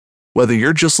Whether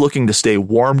you're just looking to stay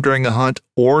warm during a hunt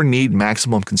or need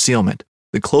maximum concealment,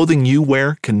 the clothing you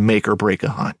wear can make or break a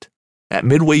hunt. At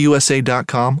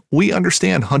MidwayUSA.com, we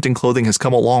understand hunting clothing has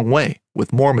come a long way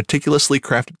with more meticulously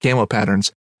crafted camo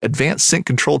patterns, advanced scent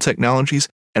control technologies,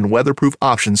 and weatherproof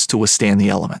options to withstand the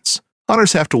elements.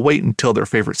 Hunters have to wait until their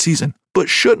favorite season, but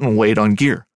shouldn't wait on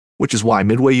gear, which is why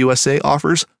Midway USA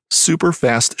offers super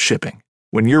fast shipping.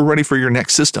 When you're ready for your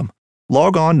next system,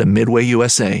 log on to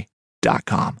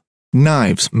MidwayUSA.com.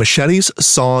 Knives, machetes,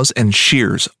 saws, and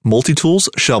shears, multi-tools,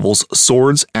 shovels,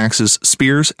 swords, axes,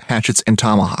 spears, hatchets, and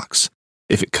tomahawks.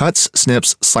 If it cuts,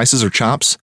 snips, slices, or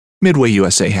chops, Midway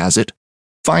USA has it.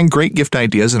 Find great gift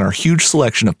ideas in our huge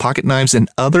selection of pocket knives and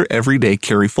other everyday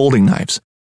carry folding knives.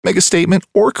 Make a statement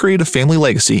or create a family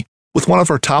legacy with one of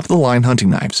our top-of-the-line hunting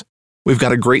knives. We've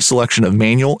got a great selection of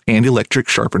manual and electric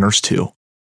sharpeners, too.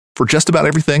 For just about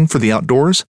everything for the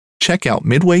outdoors, check out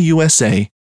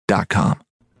MidwayUSA.com.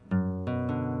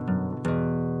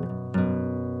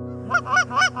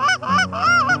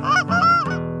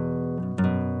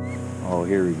 Oh,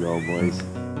 here we go, boys.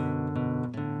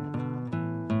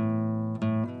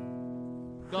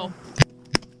 Go.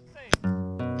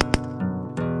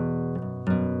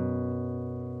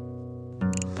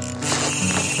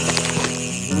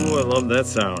 Ooh, I love that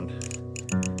sound.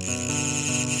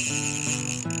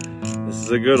 This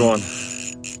is a good one.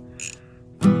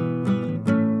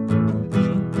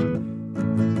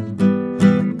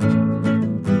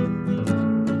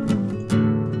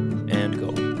 And go.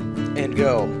 And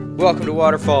go. Welcome to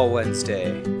Waterfall Wednesday.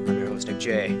 I'm your host, Nick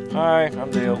J. Hi, I'm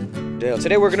Dale. Dale.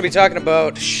 Today we're going to be talking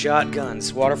about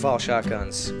shotguns, waterfall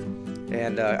shotguns.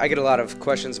 And I get a lot of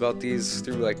questions about these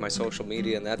through like my social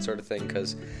media and that sort of thing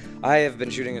because I have been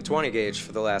shooting a 20 gauge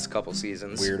for the last couple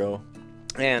seasons. Weirdo.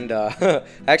 And I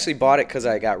actually bought it because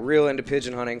I got real into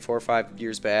pigeon hunting 4 or 5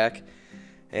 years back.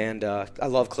 And I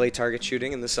love clay target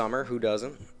shooting in the summer. Who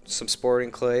doesn't? Some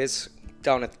sporting clays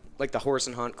down at like the Horse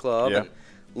and Hunt Club. Yeah. And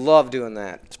love doing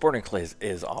that. Sporting clays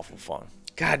is awful fun.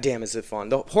 God damn, is it fun.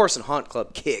 The Horse and Hunt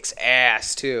Club kicks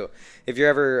ass, too. If you're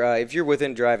ever, if you're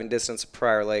within driving distance of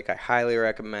Prior Lake, I highly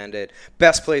recommend it.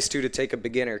 Best place, too, to take a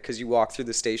beginner because you walk through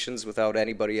the stations without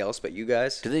anybody else but you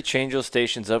guys. Do they change those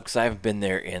stations up? Because I haven't been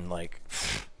there in like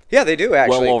Yeah, they do,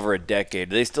 actually. well over a decade.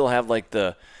 Do they still have like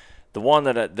the one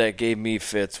that gave me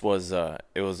fits was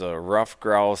it was a rough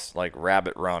grouse like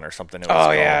rabbit run or something. It was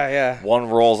called. Yeah. One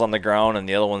rolls on the ground and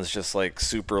the other one's just like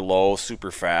super low,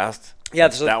 super fast. Yeah,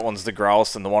 so that one's the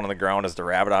grouse and the one on the ground is the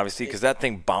rabbit, obviously, because that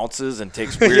thing bounces and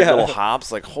takes weird Yeah. little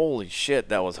hops. Like, holy shit,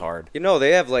 that was hard. You know,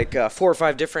 they have like 4 or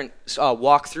 5 different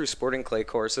walk-through sporting clay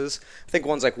courses. I think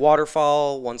one's like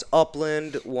waterfall, one's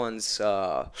upland, one's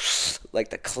like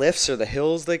the cliffs or the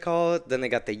hills, they call it. Then they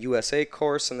got the USA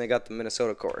course and they got the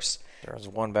Minnesota course. There was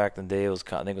one back in the day. I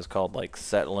think it was called like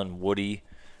Settling Woody,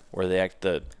 where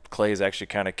the clays actually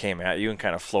kind of came at you and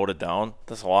kind of floated down.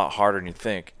 That's a lot harder than you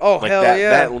think. Oh, like hell that,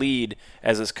 yeah. That lead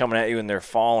as it's coming at you and they're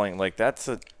falling, like that's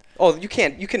a. Oh, you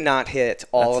cannot hit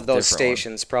all That's of a those different one.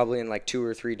 stations probably in like 2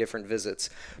 or 3 different visits.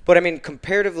 But I mean,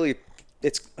 comparatively,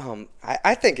 it's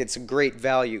I think it's a great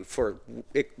value for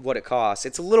what it costs.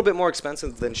 It's a little bit more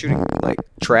expensive than shooting like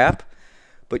trap,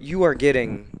 but you are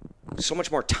getting so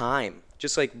much more time,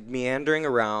 just like meandering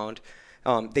around.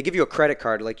 They give you a credit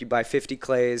card, like you buy 50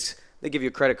 clays. They give you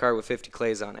a credit card with 50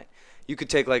 clays on it. You could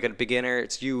take like a beginner.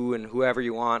 It's you and whoever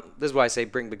you want. This is why I say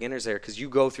bring beginners there, because you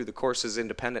go through the courses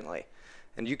independently.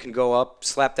 And you can go up,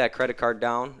 slap that credit card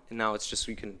down, and now it's just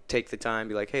you can take the time,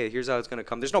 be like, hey, here's how it's going to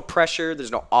come. There's no pressure.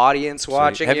 There's no audience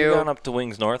watching Have you gone up to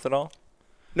Wings North at all?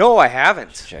 No, I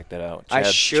haven't. Check that out. I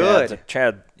should.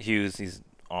 Chad Hughes, he's an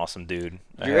awesome dude.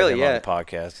 I had Really? him Yeah. on the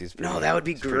podcast. He's pretty, No, that would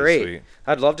be he's pretty great. sweet.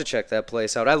 I'd love to check that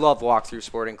place out. I love walk-through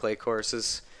sporting clay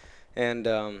courses. And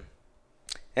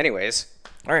anyways,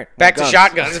 All right, back to guns.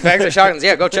 shotguns. Back to shotguns.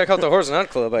 Yeah, go check out the Horse and Hunt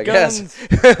Club, I Guns.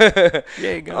 guess.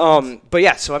 Yay, guns. But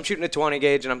yeah, so I'm shooting a 20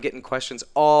 gauge, and I'm getting questions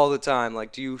all the time,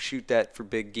 like, do you shoot that for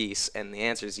big geese? And the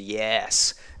answer is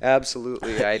yes,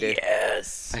 absolutely, I did.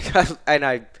 Yes. And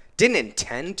I didn't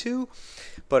intend to,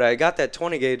 but I got that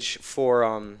 20 gauge for,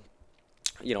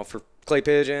 for clay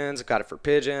pigeons. I got it for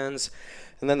pigeons.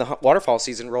 And then the waterfall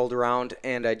season rolled around,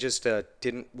 and I just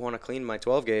didn't want to clean my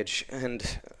 12 gauge. And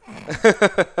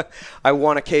I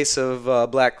won a case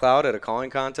of Black Cloud at a calling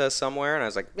contest somewhere, and I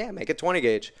was like, yeah, make it 20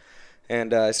 gauge.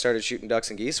 And I started shooting ducks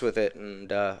and geese with it,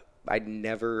 and I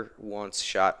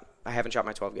haven't shot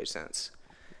my 12 gauge since.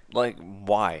 Like,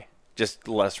 why? Just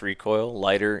less recoil,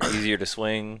 lighter, easier to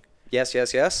swing. Yes.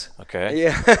 Okay.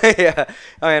 Yeah, yeah.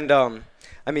 And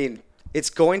I mean, it's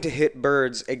going to hit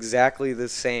birds exactly the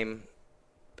same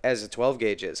as a 12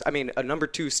 gauge is. I mean, a number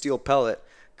 2 steel pellet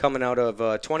coming out of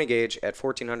a 20 gauge at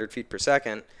 1,400 feet per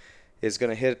second is going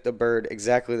to hit the bird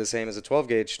exactly the same as a 12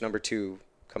 gauge number 2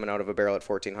 coming out of a barrel at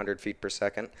 1,400 feet per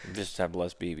second. You just have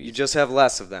less BBs. You just have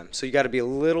less of them. So you got to be a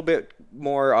little bit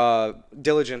more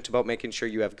diligent about making sure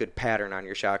you have good pattern on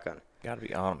your shotgun. Got to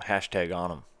be on them. Hashtag on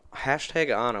them.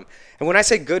 Hashtag on them. And when I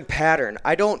say good pattern,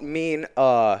 I don't mean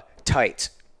tight.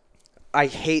 I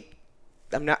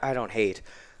don't hate.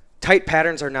 Tight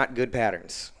patterns are not good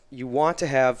patterns. You want to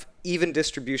have even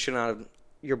distribution on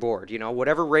your board. You know,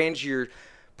 whatever range you're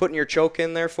putting your choke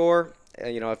in there for,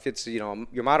 if it's,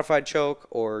 your modified choke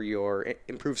or your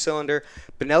improved cylinder.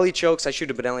 Benelli chokes, I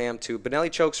shoot a Benelli M2. Benelli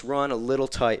chokes run a little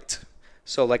tight.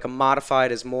 So like a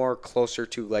modified is more closer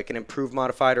to like an improved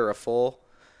modified or a full.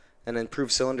 And an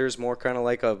improved cylinder is more kind of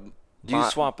like a... Do you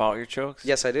swap out your chokes?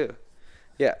 Yes, I do.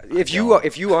 Yeah. If you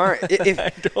aren't...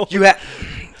 I don't.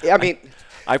 I mean...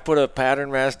 I put a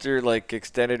Pattern Master like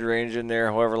extended range in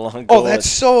there, however long ago. Oh, that's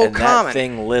so and common. That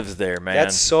thing lives there, man.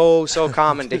 That's so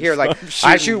common to hear. Like,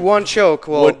 I shoot one choke.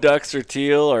 Well, wood ducks or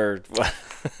teal or what?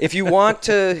 If you want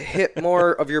to hit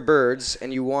more of your birds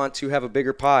and you want to have a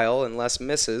bigger pile and less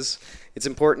misses, it's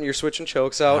important you're switching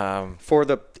chokes out for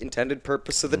the intended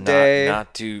purpose of the day.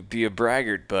 Not to be a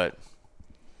braggart, but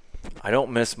I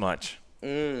don't miss much.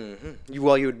 Mm-hmm. You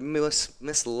would miss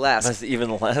less. Miss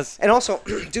even less. And also,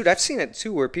 dude, I've seen it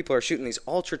too where people are shooting these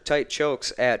ultra tight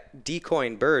chokes at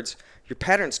decoying birds. Your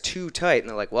pattern's too tight, and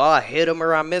they're like, "Well, I hit them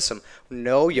or I miss them."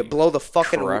 No, you blow the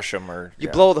fucking crush them or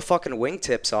blow the fucking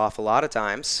wingtips off a lot of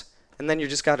times, and then you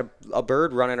just got a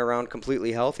bird running around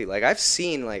completely healthy. Like I've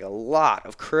seen like a lot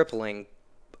of crippling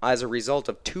as a result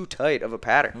of too tight of a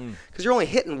pattern because you're only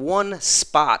hitting one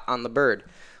spot on the bird.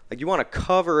 Like you want to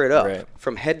cover it up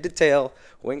from head to tail,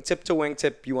 wingtip to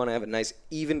wingtip. You want to have a nice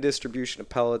even distribution of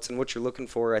pellets, and what you're looking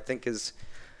for, I think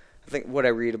what I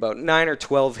read about 9 or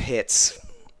 12 hits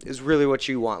is really what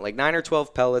you want. Like 9 or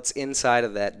 12 pellets inside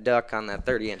of that duck on that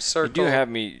 30-inch circle. You do have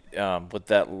me with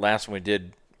that last one we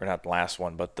did, or not the last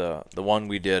one, but the one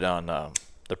we did on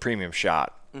the premium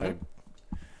shot. Mm-hmm.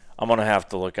 I'm gonna have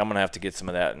to look. I'm gonna have to get some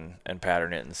of that and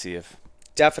pattern it and see if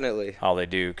definitely how they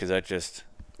do, because that just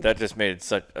made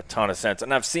such a ton of sense.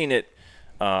 And I've seen it,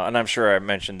 and I'm sure I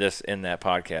mentioned this in that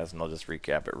podcast, and I'll just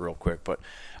recap it real quick. But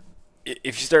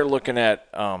if you start looking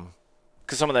at,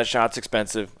 because some of that shot's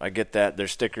expensive, I get that.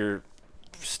 There's sticker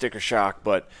shock,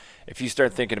 but if you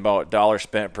start thinking about dollars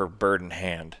spent per bird in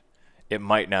hand, it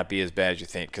might not be as bad as you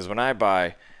think. Because when I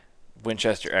buy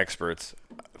Winchester Experts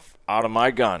out of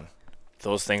my gun,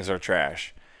 those things are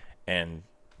trash. And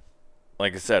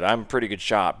like I said, I'm a pretty good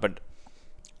shot, but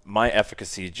my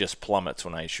efficacy just plummets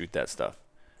when I shoot that stuff.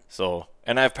 So,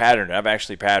 and I've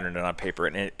actually patterned it on paper,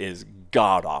 and it is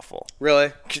god awful.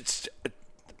 Really? It's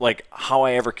like how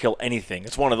I ever kill anything.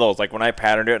 It's one of those. Like when I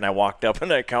patterned it and I walked up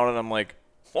and I counted, I'm like,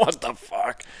 what the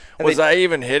fuck? Was I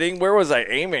even hitting? Where was I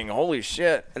aiming? Holy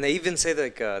shit! And they even say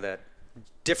like that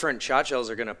different shot shells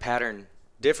are gonna pattern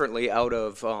differently out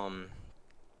of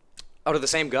the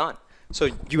same gun. So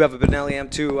you have a Benelli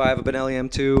M2, I have a Benelli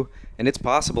M2, and it's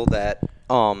possible that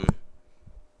I'm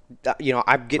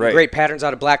getting great patterns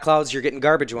out of Black Clouds. You're getting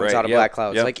garbage ones out of Black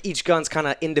Clouds. Yep. Like each gun's kind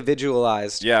of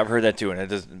individualized. Yeah, I've heard that too, and it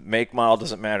doesn't make model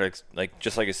doesn't matter. It's like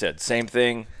just like I said, same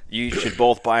thing. You should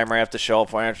both buy them right off the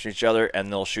shelf, right after each other, and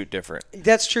they'll shoot different.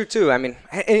 That's true too. I mean,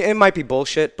 it might be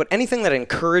bullshit, but anything that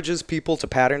encourages people to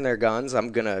pattern their guns,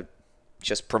 I'm gonna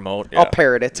just promote. I'll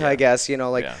parrot it, I guess.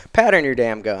 Pattern your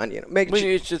damn gun.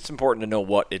 It's just important to know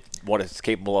what it's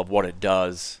capable of, what it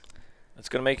does. It's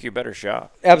going to make you a better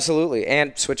shot. Absolutely.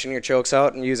 And switching your chokes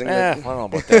out and using I don't know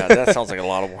about that. That sounds like a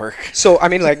lot of work. So, I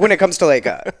mean, like when it comes to like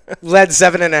a lead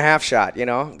 7.5 shot, you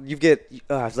get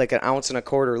like 1.25 ounce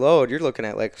load, you're looking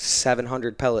at like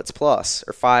 700 pellets plus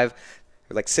or 5,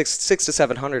 or like 600 to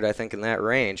 700, I think, in that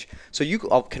range. So you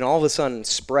can all of a sudden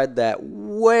spread that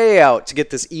way out to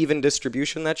get this even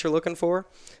distribution that you're looking for.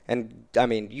 And, I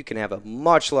mean, you can have a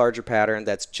much larger pattern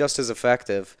that's just as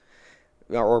effective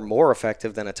or more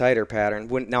effective than a tighter pattern.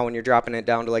 Now when you're dropping it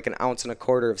down to like 1.25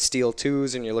 ounces of steel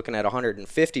 2s and you're looking at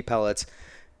 150 pellets,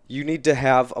 you need to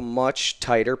have a much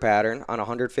tighter pattern on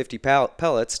 150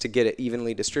 pellets to get it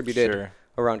evenly distributed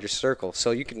around your circle.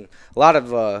 So you can, a lot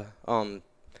of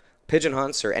pigeon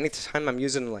hunts, or anytime I'm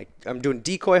doing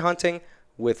decoy hunting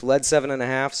with lead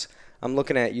 7.5s, I'm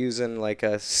looking at using like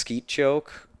a skeet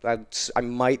choke. I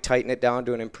might tighten it down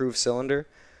to an improved cylinder,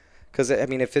 because I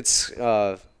mean if it's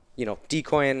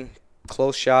decoying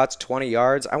close shots, 20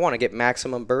 yards, I want to get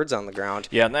maximum birds on the ground.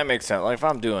 Yeah, and that makes sense. Like if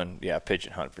I'm doing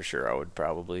pigeon hunt for sure, I would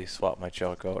probably swap my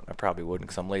choke out. I probably wouldn't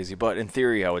because I'm lazy, but in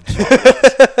theory I would swap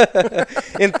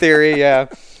it. In theory, yeah.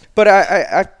 But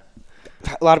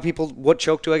A lot of people, what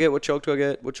choke do I get? What choke do I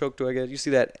get? What choke do I get? You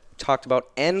see that talked about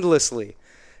endlessly.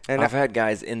 And I've had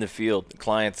guys in the field,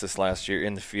 clients this last year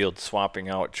in the field, swapping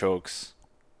out chokes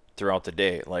throughout the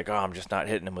day. Like, oh, I'm just not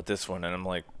hitting him with this one. And I'm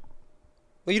like,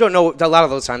 well, you don't know. A lot of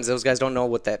those times, those guys don't know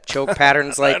what that choke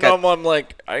pattern's like. and I'm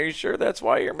like, are you sure that's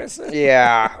why you're missing?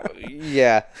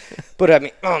 Yeah. But, I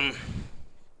mean,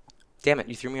 damn it,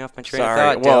 you threw me off my train of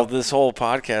Sorry. thought. Well, Dale. this whole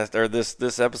podcast, or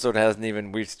this episode hasn't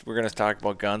even, we're going to talk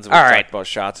about guns and All we've right. talked about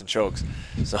shots and chokes.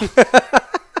 So,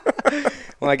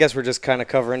 Well, I guess we're just kind of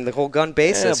covering the whole gun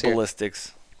basis here.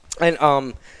 ballistics.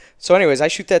 And so anyways, I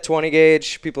shoot that 20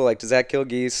 gauge. People are like, does that kill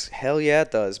geese? Hell yeah,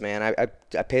 it does, man. I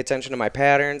pay attention to my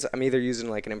patterns. I'm either using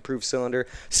like an improved cylinder.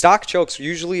 Stock chokes,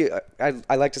 usually,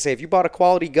 I like to say, if you bought a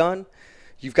quality gun,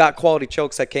 you've got quality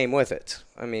chokes that came with it.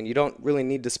 I mean, you don't really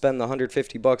need to spend the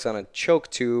 $150 on a choke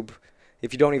tube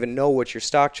if you don't even know what your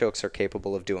stock chokes are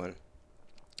capable of doing.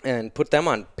 And put them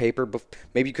on paper.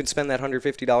 Maybe you could spend that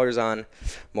 $150 on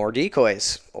more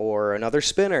decoys or another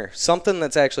spinner, something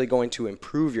that's actually going to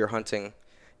improve your hunting.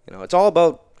 You know, it's all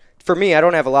about, for me, I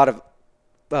don't have a lot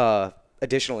of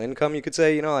additional income, you could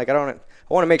say. You know, like I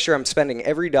want to make sure I'm spending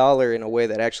every dollar in a way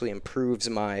that actually improves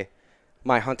my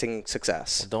hunting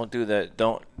success. Don't do that.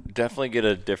 Don't definitely get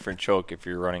a different choke if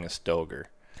you're running a Stoeger.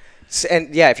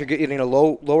 And yeah, if you're getting a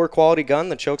lower quality gun,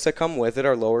 the chokes that come with it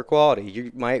are lower quality.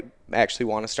 You might actually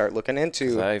want to start looking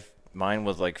into. Mine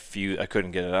was like I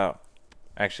couldn't get it out.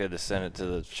 I actually had to send it to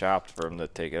the shop for them to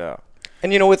take it out.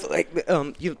 And you know, with like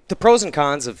the pros and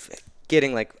cons of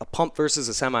getting like a pump versus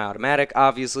a semi-automatic,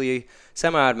 obviously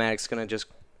semi-automatic's going to just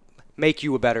make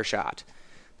you a better shot.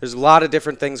 There's a lot of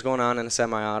different things going on in a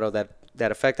semi-auto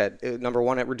that affect that. Number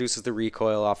one, it reduces the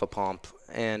recoil off a pump,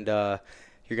 and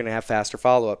you're going to have faster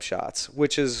follow-up shots,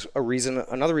 which is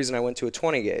another reason I went to a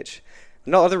 20 gauge.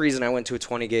 Another reason I went to a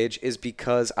 20 gauge is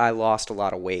because I lost a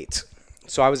lot of weight.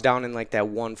 So I was down in like that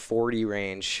 140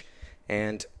 range,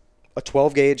 and a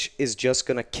 12 gauge is just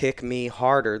going to kick me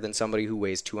harder than somebody who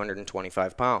weighs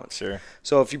 225 pounds. Sure.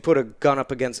 So if you put a gun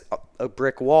up against a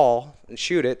brick wall and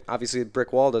shoot it, obviously the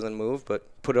brick wall doesn't move, but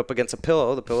put it up against a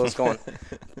pillow, the pillow's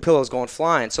going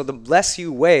flying. So the less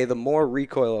you weigh, the more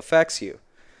recoil affects you.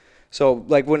 So,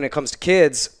 like, when it comes to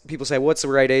kids, people say, what's the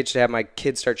right age to have my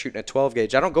kids start shooting a 12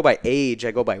 gauge? I don't go by age,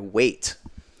 I go by weight.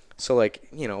 So, like,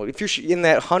 you know, if you're in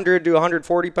that 100 to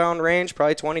 140 pound range,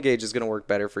 probably 20 gauge is going to work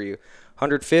better for you.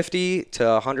 150 to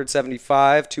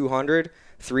 175, 200,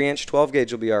 3-inch 12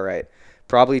 gauge will be all right.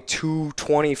 Probably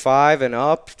 225 and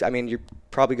up, I mean, you're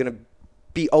probably going to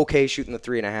be okay shooting the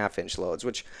 3.5-inch loads,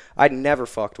 which I'd never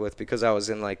fucked with because I was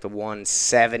in like the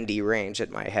 170 range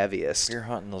at my heaviest. If you're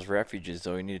hunting those refuges,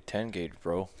 though, you need a 10 gauge,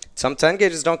 bro. Some 10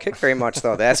 gauges don't kick very much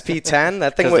though. The SP10,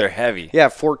 that thing, Because they're heavy. Yeah,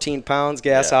 14 pounds,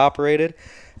 gas operated,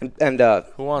 and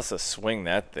who wants to swing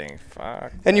that thing?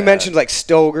 Fuck. and you mentioned like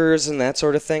Stogers and that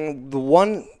sort of thing. The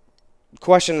one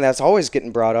question that's always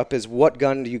getting brought up is, what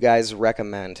gun do you guys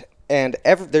recommend? And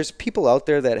there's people out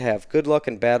there that have good luck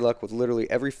and bad luck with literally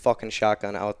every fucking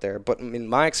shotgun out there. But in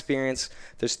my experience,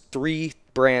 there's 3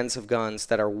 brands of guns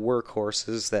that are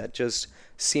workhorses that just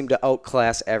seem to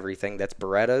outclass everything. That's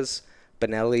Berettas,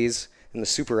 Benellis, and the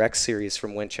Super X series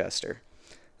from Winchester.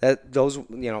 Those,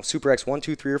 you know, Super X 1,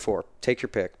 2, 3, or 4. Take your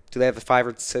pick. Do they have the 5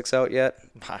 or 6 out yet?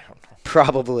 I don't know.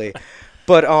 Probably.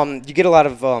 But you get a lot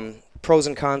of pros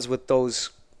and cons with those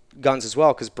guns as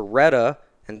well, because Beretta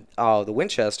and the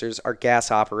Winchesters are gas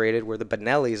operated, where the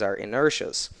Benellis are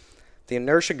inertias. The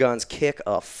inertia guns kick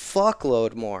a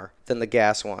fuckload more than the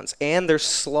gas ones, and they're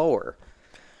slower.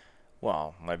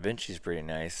 Well, my Vinci's pretty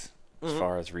nice as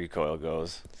far as recoil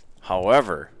goes.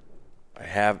 However,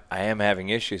 I am having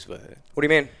issues with it. What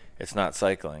do you mean? It's not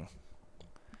cycling.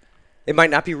 It might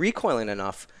not be recoiling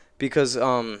enough, because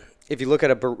if you look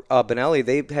at a Benelli,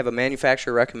 they have a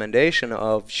manufacturer recommendation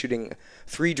of shooting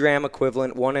 3 dram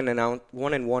equivalent 1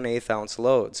 1/8 ounce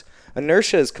loads.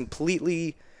 Inertia is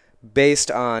completely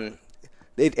based on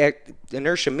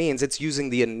inertia means it's using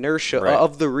the inertia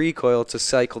of the recoil to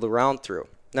cycle the round through.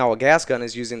 Now, a gas gun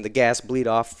is using the gas bleed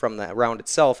off from the round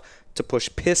itself to push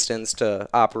pistons to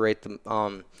operate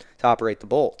the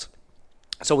bolt.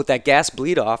 So with that gas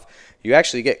bleed off, you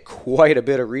actually get quite a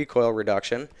bit of recoil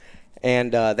reduction,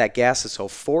 and that gas is so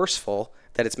forceful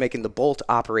that it's making the bolt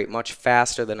operate much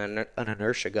faster than an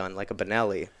inertia gun like a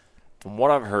Benelli. From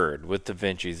what I've heard with the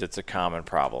Vinci's, it's a common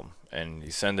problem, and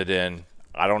you send it in.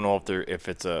 I don't know if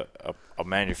it's a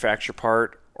manufacturer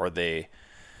part or they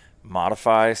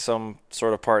modify some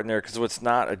sort of part in there, because it's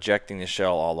not ejecting the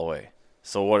shell all the way.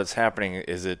 So what is happening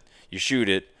is you shoot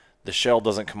it, the shell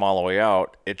doesn't come all the way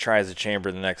out, it tries to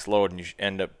chamber the next load, and you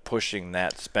end up pushing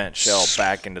that spent shell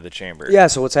back into the chamber. Yeah,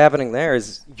 so what's happening there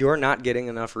is you're not getting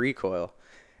enough recoil.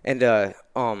 And do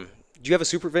you have a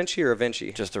Super Vinci or a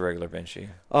Vinci? Just a regular Vinci.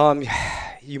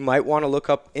 You might want to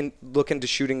look into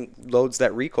shooting loads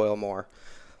that recoil more.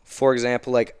 For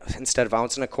example, like instead of 1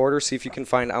 1/4 ounce, see if you can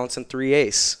find 1 3/8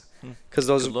 ounce. Because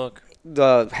those, Good look.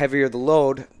 the heavier the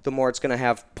load, the more it's going to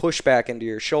have pushback into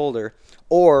your shoulder,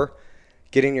 or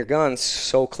getting your gun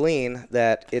so clean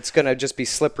that it's going to just be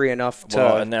slippery enough to.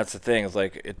 Well, and that's the thing. Is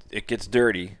like it gets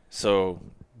dirty, so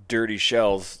dirty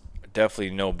shells definitely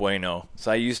no bueno.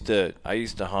 So I used to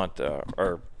hunt,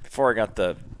 or before I got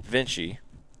the Vinci,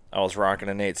 I was rocking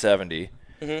an 870,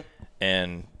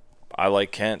 and I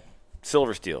like Kent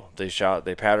Silver Steel. They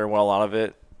patterned well out of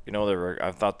it. You know,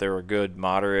 I thought they were good,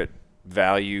 moderate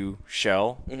value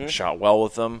shell. Shot well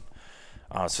with them.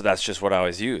 So that's just what I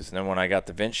always use. And then when I got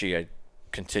the Vinci, I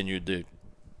continued to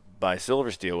buy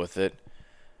Silver Steel with it.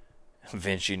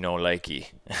 Vinci no likey.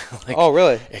 Like, Oh,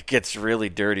 really? It gets really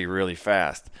dirty really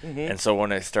fast. And so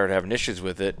when I started having issues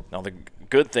with it, now the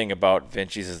good thing about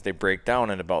Vinci's is they break down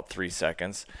in about 3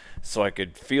 seconds. So I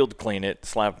could field clean it,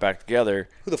 slap it back together.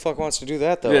 Who the fuck wants to do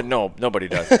that, though? Yeah, no, nobody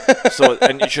does. So,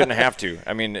 and you shouldn't have to.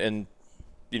 I mean, and,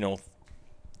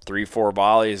 3-4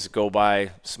 volleys go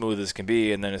by smooth as can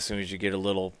be, and then as soon as you get a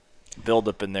little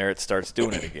buildup in there, it starts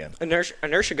doing it again.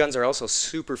 Inertia guns are also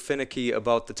super finicky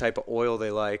about the type of oil they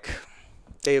like.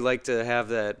 They like to have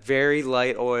that very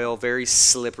light oil, very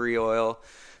slippery oil,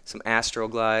 some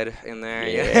Astroglide in there.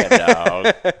 Yeah,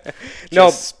 dog. No.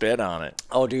 Just spit on it.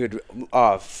 Oh, dude,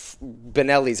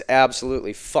 Benelli's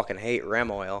absolutely fucking hate rem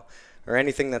oil or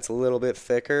anything that's a little bit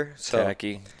thicker. So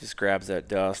Tacky. Just grabs that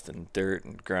dust and dirt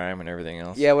and grime and everything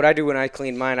else. yeah, what I do when I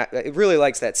clean mine, it really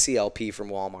likes that CLP from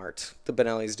Walmart. The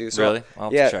Benelli's do. So Really?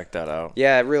 I'll have to check that out.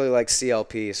 Yeah, it really likes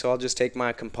CLP. So I'll just take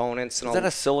my components and Is I'll. that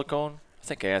a silicone? I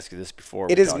think I asked you this before.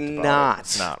 we It is talked about not,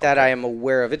 It's not. that okay. I am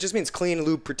aware of. It just means clean,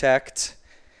 lube, protect.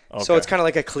 So Okay. it's kind of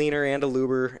like a cleaner and a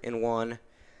luber in one.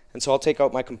 And so I'll take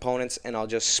out my components and I'll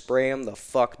just spray them the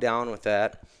fuck down with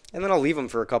that. And then I'll leave them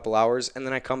for a couple hours. And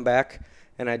then I come back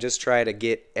and I just try to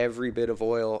get every bit of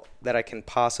oil that I can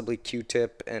possibly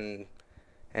Q-tip and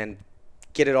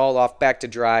get it all off back to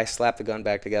dry, slap the gun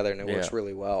back together, and it works Yeah.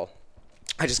 really well.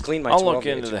 I just clean my I'll 12 look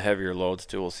into gauge. the heavier loads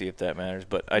too. We'll see if that matters.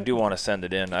 But I do want to send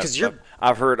it in. 'Cause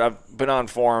I've been on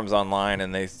forums online,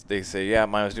 and they say, yeah,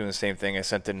 mine was doing the same thing. I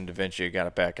sent it in DaVinci, I got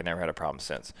it back, and never had a problem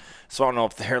since. So I don't know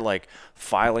if they're like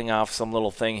filing off some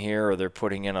little thing here, or they're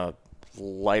putting in a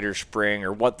lighter spring,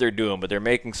 or what they're doing. But they're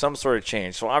making some sort of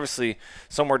change. So obviously,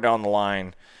 somewhere down the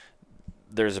line,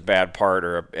 there's a bad part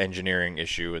or an engineering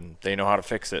issue, and they know how to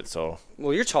fix it. So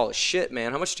Well, you're tall as shit,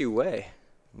 man. How much do you weigh?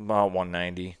 about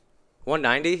 190.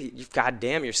 190? God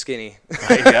damn, you're skinny.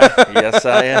 Yes,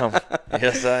 I am.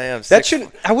 Yes, I am. That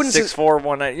shouldn't. I wouldn't say. 6'4",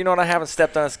 190. You know what? I haven't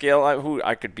stepped on a scale.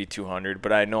 I could be 200,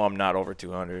 but I know I'm not over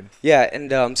 200. Yeah,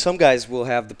 and some guys will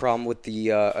have the problem with the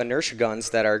inertia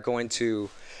guns that are going to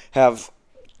have,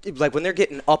 like when they're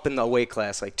getting up in the weight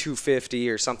class, like 250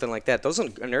 or something like that. Those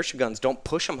inertia guns don't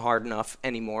push them hard enough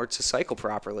anymore to cycle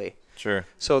properly. Sure.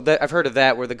 So I've heard of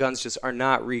that, where the guns just are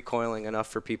not recoiling enough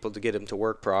for people to get them to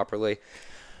work properly.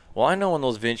 Well, I know when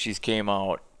those Vinci's came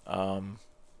out, I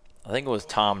think it was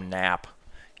Tom Knapp.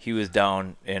 He was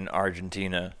down in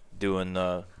Argentina doing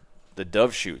the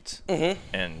dove shoots. Mm-hmm.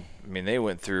 And, I mean, they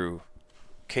went through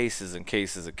cases and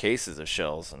cases of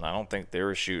shells, and I don't think they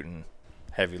were shooting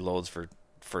heavy loads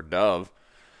for dove.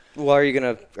 Well, are you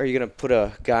gonna put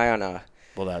a guy on a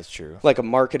Well, that's true. like a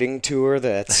marketing tour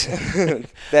that's that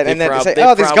They and then prob- say, they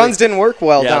oh, these probably- guns didn't work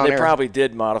well Yeah, down they here. probably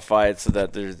did modify it so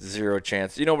that there's zero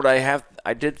chance. You know, but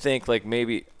I did think like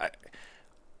maybe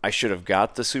I should have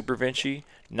got the Super Vinci.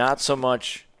 Not so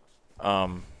much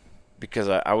because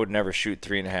I would never shoot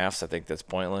 3.5s. I think that's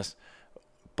pointless.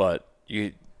 But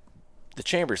the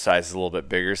chamber size is a little bit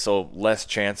bigger, so less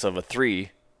chance of a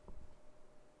 3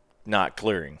 not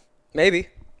clearing. Maybe.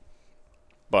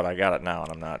 But I got it now,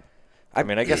 and I'm not. I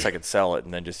mean, I guess I could sell it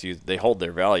and then just use. They hold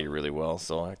their value really well,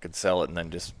 so I could sell it and then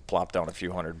just plop down a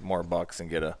few $100 more and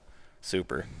get a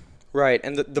Super. Right,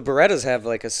 and the Berettas have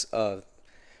like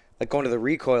like going to the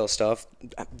recoil stuff.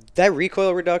 That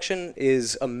recoil reduction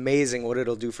is amazing. What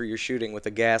it'll do for your shooting with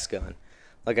a gas gun,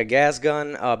 like a gas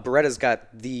gun. Beretta's got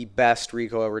the best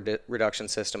recoil reduction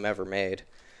system ever made,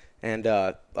 and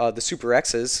the Super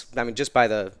X's. I mean, just by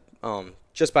the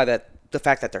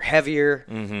fact that they're heavier,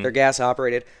 they're gas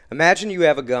operated. Imagine you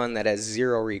have a gun that has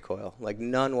zero recoil, like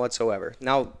none whatsoever.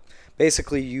 Now,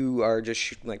 basically, you are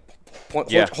just like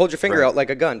hold your finger right. out like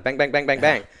a gun, bang, bang, bang, bang,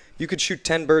 bang. You could shoot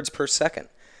 10 birds per second.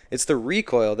 It's the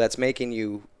recoil that's making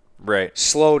you Right.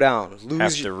 slow down,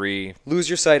 Have to lose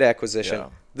your sight acquisition. Yeah.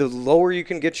 The lower you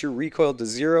can get your recoil to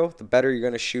 0, the better you're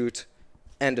going to shoot.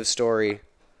 End of story.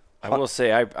 I will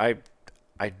say I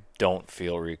don't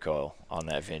feel recoil on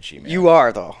that Vinci, man. You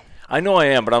are, though. I know I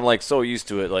am, but I'm like so used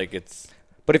to it. Like it's.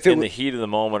 But if in the heat of the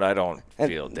moment, I don't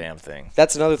feel a damn thing.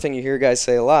 That's another thing you hear guys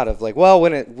say a lot of, like, well,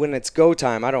 when it's go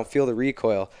time, I don't feel the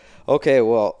recoil. Okay,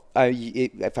 well,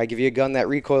 if I give you a gun that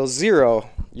recoils 0,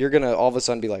 you're gonna all of a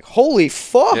sudden be like, holy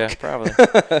fuck. Yeah, probably.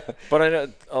 But I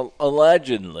know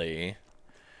allegedly,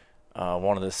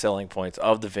 one of the selling points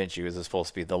of the Vinci was it's supposed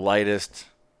to be the lightest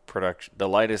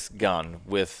gun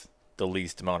with the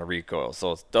least amount of recoil.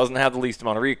 So it doesn't have the least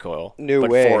amount of recoil. No but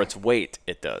way. For its weight,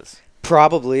 it does.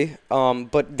 Probably,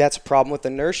 but that's a problem with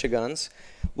inertia guns.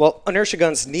 Well, inertia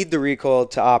guns need the recoil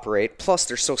to operate, plus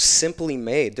they're so simply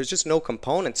made. There's just no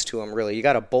components to them, really. You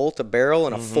got a bolt, a barrel,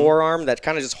 and a forearm that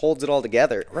kind of just holds it all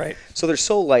together. Right. So they're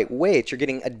so lightweight, you're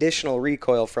getting additional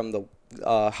recoil from the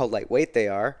how lightweight they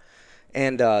are.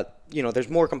 And, there's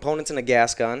more components in a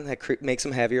gas gun that makes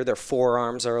them heavier. Their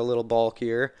forearms are a little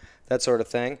bulkier, that sort of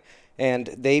thing. And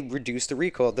they reduce the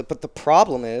recoil. But the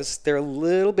problem is they're a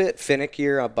little bit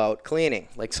finickier about cleaning.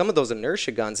 Like some of those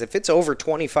inertia guns, if it's over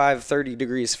 25, 30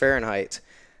 degrees Fahrenheit,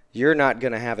 you're not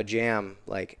going to have a jam,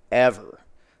 like, ever.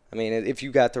 I mean, if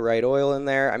you got the right oil in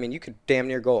there, I mean, you could damn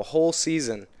near go a whole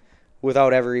season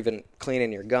without ever even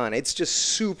cleaning your gun. It's just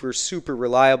super, super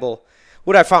reliable.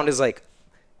 What I found is, like,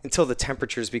 until the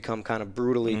temperatures become kind of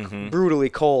brutally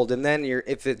cold, and then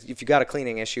if you got a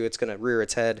cleaning issue, it's going to rear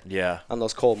its head on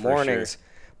those cold mornings. Sure.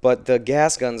 But the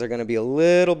gas guns are going to be a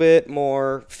little bit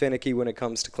more finicky when it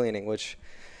comes to cleaning, which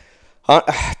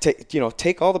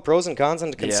take all the pros and cons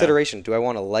into consideration. Yeah. Do I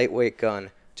want a lightweight gun?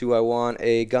 Do I want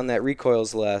a gun that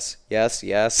recoils less? Yes.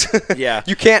 Yeah.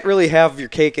 You can't really have your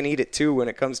cake and eat it too when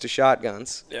it comes to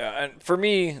shotguns. Yeah, and for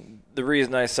me, the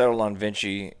reason I settled on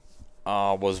Vinci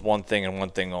was one thing and one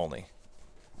thing only.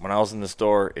 When I was in the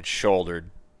store, it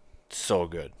shouldered so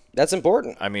good. That's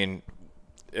important. I mean,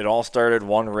 it all started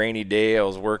one rainy day. I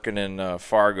was working in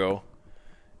Fargo,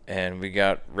 and we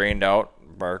got rained out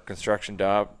by our construction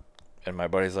job, and my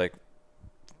buddy's like,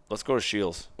 let's go to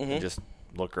Shields and just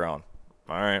look around.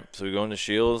 All right, so we go into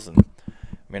Shields, and I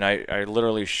mean, I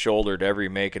literally shouldered every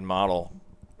make and model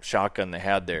shotgun they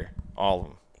had there, all of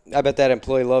them. I bet that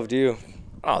employee loved you.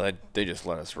 Oh, they just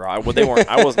let us ride. Well, they weren't.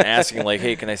 I wasn't asking like,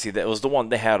 "Hey, can I see that?" It was the one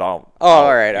they had all. Oh,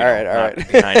 all right.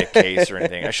 Behind a case or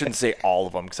anything. I shouldn't say all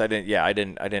of them because I didn't. Yeah, I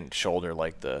didn't shoulder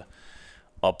like the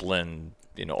Upland,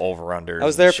 over under. I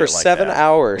was there for 7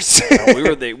 hours. No,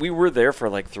 we were there for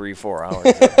like 3-4 hours.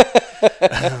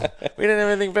 We didn't have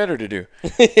anything better to do.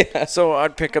 Yeah. So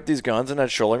I'd pick up these guns and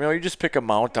I'd shoulder them. You just pick a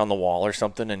mount on the wall or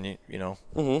something,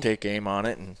 and take aim on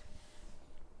it and.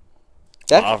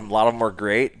 A lot of them were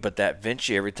great, but that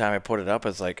Vinci, every time I put it up,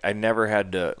 it's like I never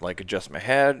had to like adjust my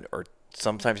head, or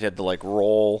sometimes you had to like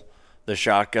roll the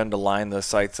shotgun to line the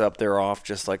sights up there off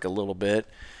just like a little bit.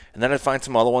 And then I'd find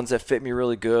some other ones that fit me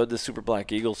really good. The Super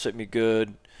Black Eagles fit me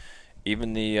good.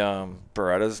 Even the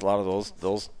Berettas, a lot of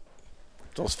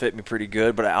those fit me pretty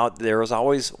good. But there was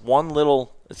always one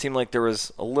little. It seemed like there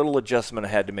was a little adjustment I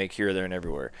had to make here, there, and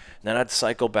everywhere. And then I'd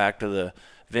cycle back to the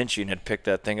Vinci and had picked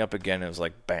that thing up again, and it was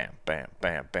like bam, bam,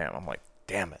 bam, bam. I'm like,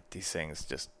 damn it, these things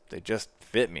they just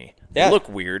fit me. Yeah. They look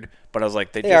weird, but I was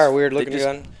like, they are a weird looking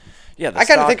gun. Yeah, I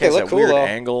kind of think they look cool weird though.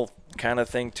 Angle kind of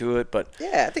thing to it, but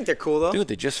yeah, I think they're cool though. Dude,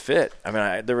 they just fit. I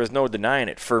mean, there was no denying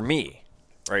it for me,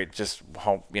 right? Just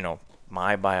how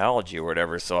my biology or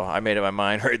whatever. So I made up my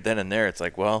mind right then and there. It's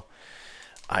like, well,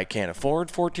 I can't afford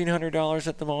 $1,400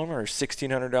 at the moment, or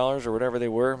 $1,600 or whatever they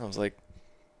were. I was like,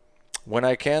 when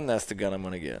I can, that's the gun I'm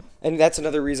going to get. And that's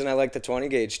another reason I like the 20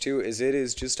 gauge too, is it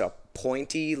is just a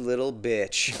pointy little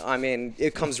bitch. I mean,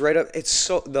 it comes right up. It's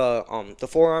so the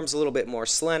forearm's a little bit more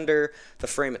slender, the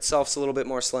frame itself's a little bit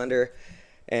more slender,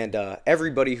 and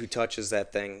everybody who touches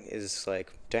that thing is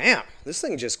like, damn, this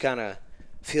thing just kind of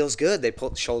feels good. They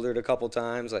shouldered a couple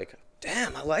times, like,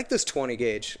 damn, I like this 20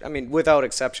 gauge. I mean, without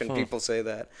exception, people say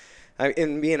that.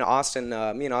 Me and Austin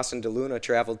DeLuna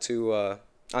traveled to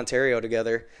Ontario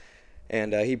together.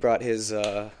 And he brought his,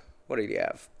 what did he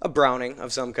have? A Browning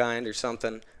of some kind or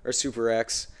something, or Super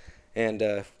X.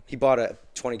 And he bought a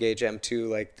 20 gauge M2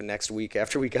 like the next week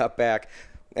after we got back.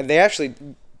 And they actually,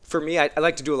 for me, I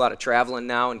like to do a lot of traveling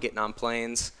now and getting on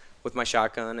planes with my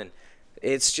shotgun. And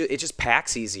it just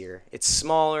packs easier. It's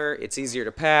smaller. It's easier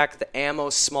to pack. The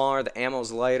ammo's smaller. The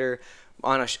ammo's lighter.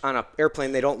 On a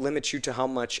airplane, they don't limit you to how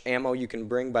much ammo you can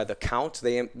bring by the count.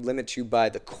 They limit you by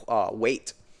the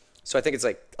weight. So I think it's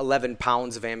like 11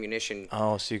 pounds of ammunition.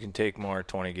 Oh, so you can take more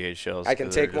 20 gauge shells. I can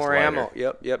take more ammo.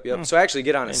 Yep. So I actually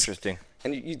get on Interesting.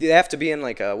 And they have to be in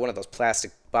like one of those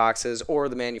plastic boxes or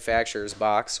the manufacturer's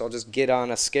box. So I'll just get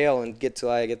on a scale and get till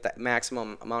I get that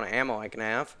maximum amount of ammo I can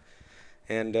have,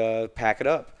 and pack it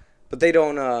up. But they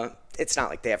don't. It's not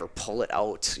like they ever pull it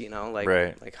out. Like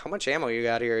Right. like how much ammo you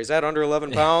got here? Is that under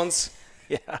 11 pounds?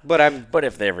 Yeah. But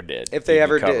if they ever did. If they you'd be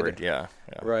ever covered. did. Yeah.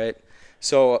 Right.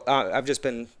 So I've just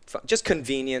been just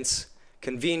convenience,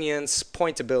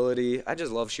 pointability. I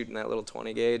just love shooting that little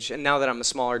 20 gauge. And now that I'm a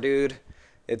smaller dude,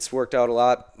 it's worked out a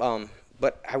lot.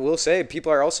 But I will say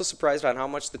people are also surprised on how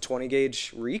much the 20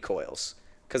 gauge recoils,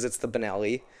 because it's the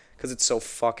Benelli, because it's so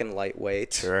fucking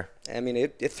lightweight. Sure. I mean,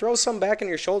 it throws some back in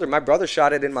your shoulder. My brother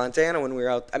shot it in Montana when we were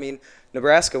out.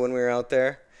 Nebraska when we were out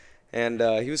there. And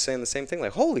he was saying the same thing,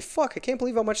 like, holy fuck, I can't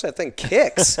believe how much that thing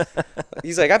kicks.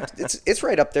 He's like, it's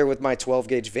right up there with my 12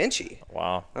 gauge Vinci.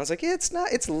 Wow. I was like, yeah, it's not.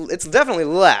 It's definitely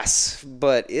less,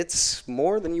 but it's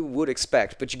more than you would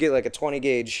expect. But you get like a 20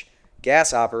 gauge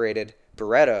gas operated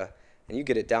Beretta, and you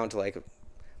get it down to like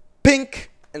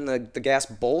pink, and the gas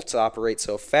bolts operate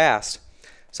so fast.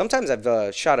 Sometimes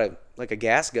I've shot a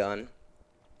gas gun,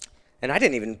 and I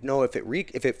didn't even know if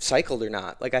it cycled or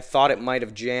not. Like I thought it might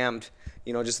have jammed,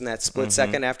 just in that split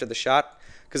second after the shot.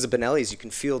 Because the Benellis, you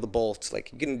can feel the bolt.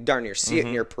 Like you can darn near see it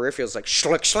in your peripherals, like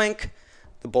schlick schlenk.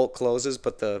 The bolt closes,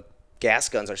 but the gas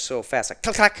guns are so fast, like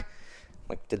clack clack.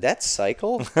 Like, did that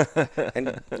cycle?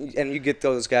 and you get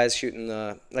those guys shooting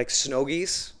like snow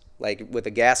geese, like with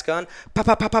a gas gun, pop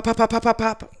pop pop pop pop pop pop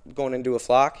pop, going into a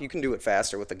flock. You can do it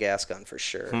faster with a gas gun for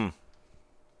sure.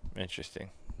 Interesting.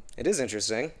 It is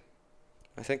interesting.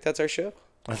 I think that's our show.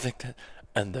 I think that,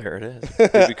 and there it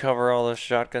is. Did we cover all the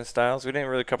shotgun styles? We didn't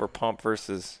really cover pump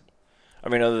versus,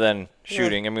 other than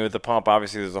shooting. Yeah. With the pump,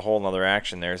 obviously there's a whole nother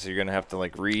action there, so you're going to have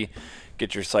to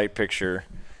get your sight picture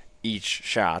each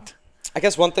shot. I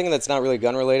guess one thing that's not really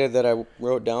gun related that I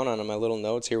wrote down on my little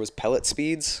notes here was pellet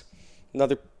speeds.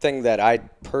 Another thing that I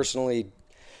personally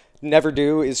never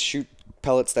do is shoot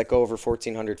pellets that go over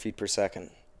 1,400 feet per second.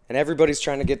 And everybody's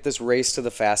trying to get this race to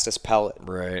the fastest pellet.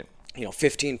 Right.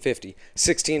 1550,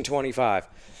 1625.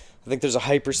 I think there's a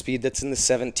hyperspeed that's in the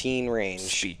 17 range.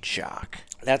 Speed shock.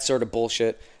 That sort of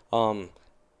bullshit.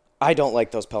 I don't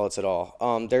like those pellets at all.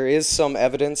 There is some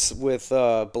evidence with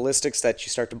ballistics that you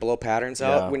start to blow patterns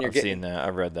out when you're I've getting. seen that.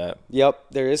 I've read that. Yep,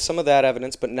 there is some of that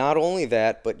evidence, but not only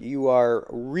that, but you are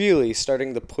really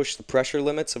starting to push the pressure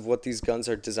limits of what these guns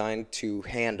are designed to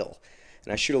handle.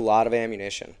 And I shoot a lot of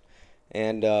ammunition,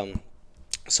 and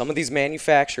some of these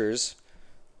manufacturers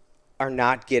are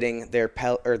not getting their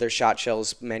their shot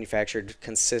shells manufactured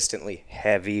consistently.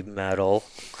 Heavy metal.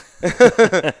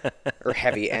 Or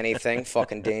heavy anything.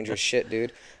 Fucking dangerous shit,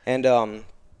 dude. And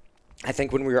I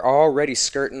think when we were already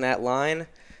skirting that line,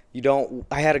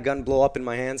 I had a gun blow up in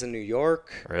my hands in New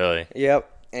York. Really? Yep.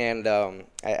 And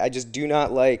I just do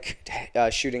not like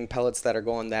shooting pellets that are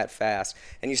going that fast.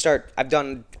 And I've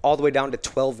done all the way down to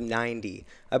 1290.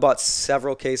 I bought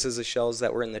several cases of shells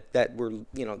that were on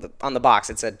the box.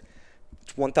 It said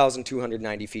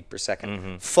 1,290 feet per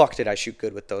second. Fuck, did I shoot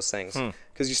good with those things.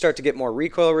 Because you start to get more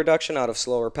recoil reduction out of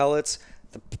slower pellets.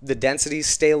 The densities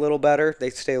stay a little better. They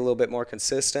stay a little bit more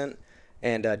consistent.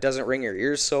 And it doesn't ring your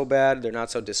ears so bad. They're not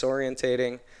so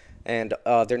disorientating. And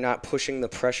they're not pushing the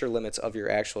pressure limits of your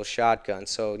actual shotgun.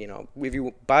 So, if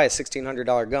you buy a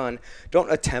 $1,600 gun, don't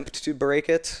attempt to break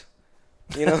it.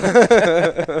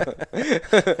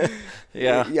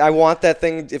 Yeah. I want that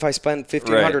thing. If I spend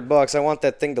 $1,500, I want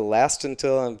that thing to last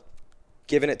until I'm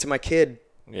giving it to my kid.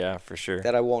 Yeah, for sure.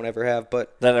 That I won't ever have,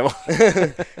 but Then I won't.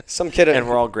 some kid. And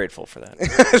we're all grateful for that.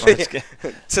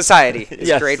 Society is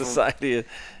yes, grateful. society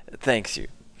thanks you.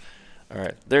 All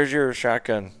right, there's your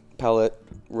shotgun Pellet,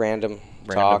 random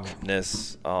talk.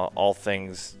 randomness, all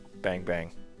things bang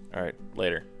bang. All right,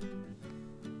 later.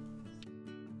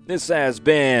 This has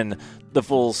been the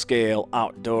Full Scale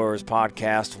Outdoors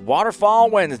Podcast, Waterfall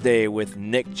Wednesday with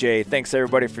Nick J. Thanks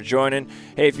everybody for joining.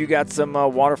 Hey, if you got some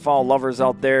waterfall lovers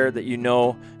out there that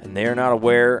and they're not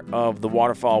aware of the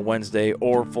Waterfall Wednesday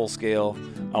or Full Scale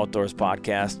Outdoors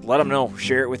Podcast, let them know.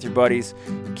 Share it with your buddies.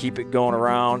 Keep it going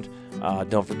around.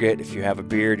 Don't forget, if you have a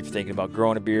beard, if you're thinking about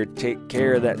growing a beard, take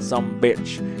care of that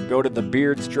sumbitch. Go to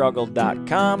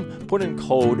thebeardstruggle.com, put in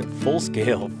code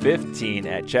FULLSCALE15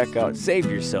 at checkout, save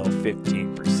yourself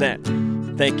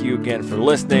 15%. Thank you again for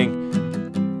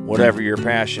listening. Whatever your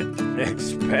passion,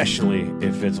 especially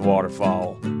if it's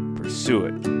waterfowl, pursue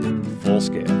it full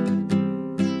scale.